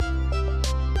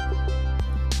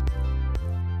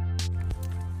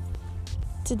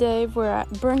Today we're at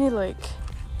Boerne Lake,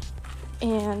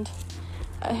 and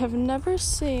I have never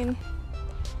seen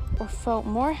or felt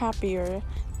more happier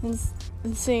than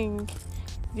seeing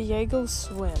Diego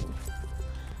swim.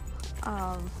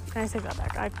 And I take that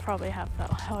back. I probably have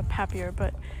felt happier,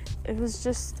 but it was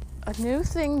just a new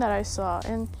thing that I saw,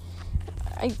 and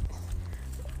I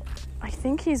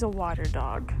think he's a water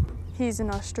dog. He's an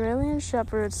Australian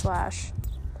Shepherd /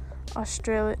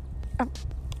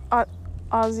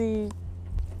 Aussie.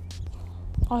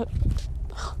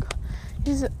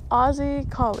 He's an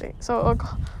Aussie Collie.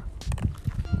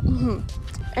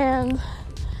 And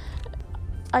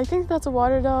I think that's a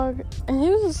water dog. And he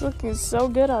was just looking so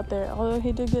good out there, although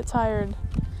he did get tired.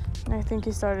 And I think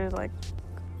he started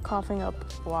coughing up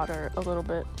water a little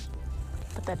bit.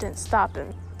 But that didn't stop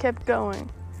him. Kept going.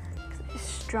 He's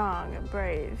strong and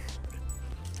brave.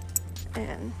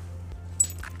 And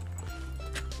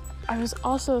I was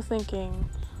also thinking,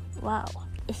 wow,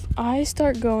 if I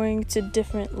start going to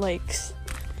different lakes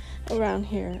around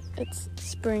here, it's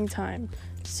springtime,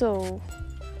 so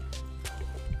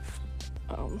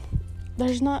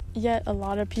there's not yet a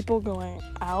lot of people going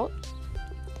out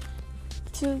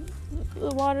to the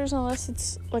waters unless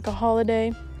it's like a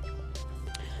holiday.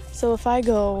 So if I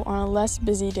go on a less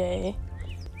busy day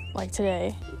like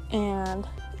today, and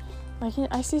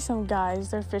I see some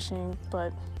guys, they're fishing,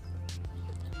 but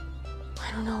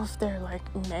I don't know if they're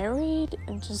married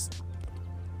and just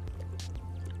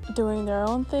doing their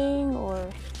own thing, or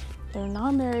they're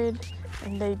not married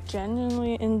and they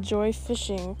genuinely enjoy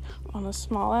fishing on a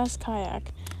small ass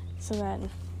kayak. So then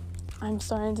I'm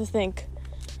starting to think,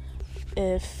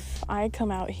 if I come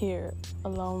out here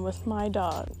alone with my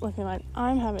dog looking like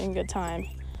I'm having a good time,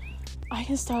 I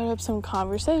can start up some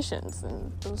conversations,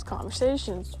 and those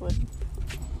conversations would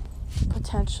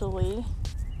potentially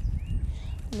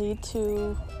lead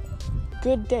to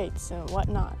good dates and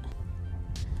whatnot.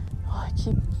 Oh, I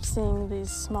keep seeing these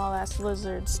small ass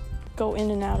lizards go in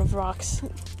and out of rocks.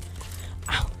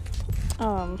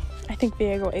 Ow. I think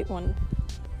Diego ate one.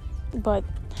 But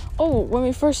when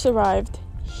we first arrived,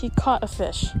 he caught a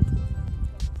fish.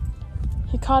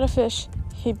 He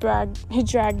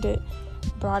dragged it,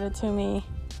 brought it to me,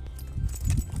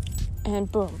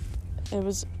 and boom, it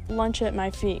was lunch at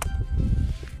my feet.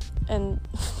 And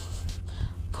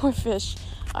poor fish,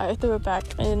 I threw it back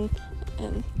and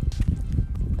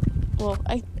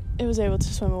it was able to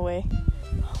swim away.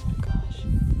 Oh my gosh,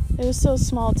 it was so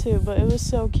small too, but it was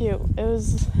so cute. It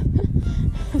was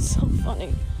so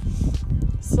funny.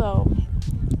 So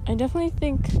I definitely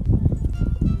think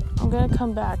I'm gonna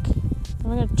come back.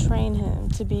 I'm gonna train him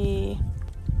to be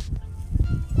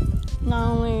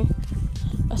not only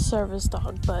a service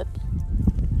dog, but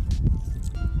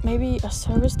maybe a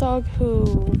service dog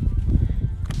who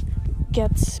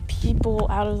gets people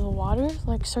out of the water,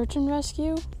 like search and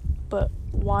rescue, but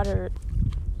water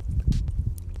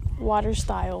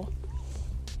style.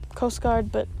 Coast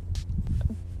Guard, but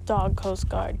dog Coast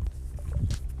Guard.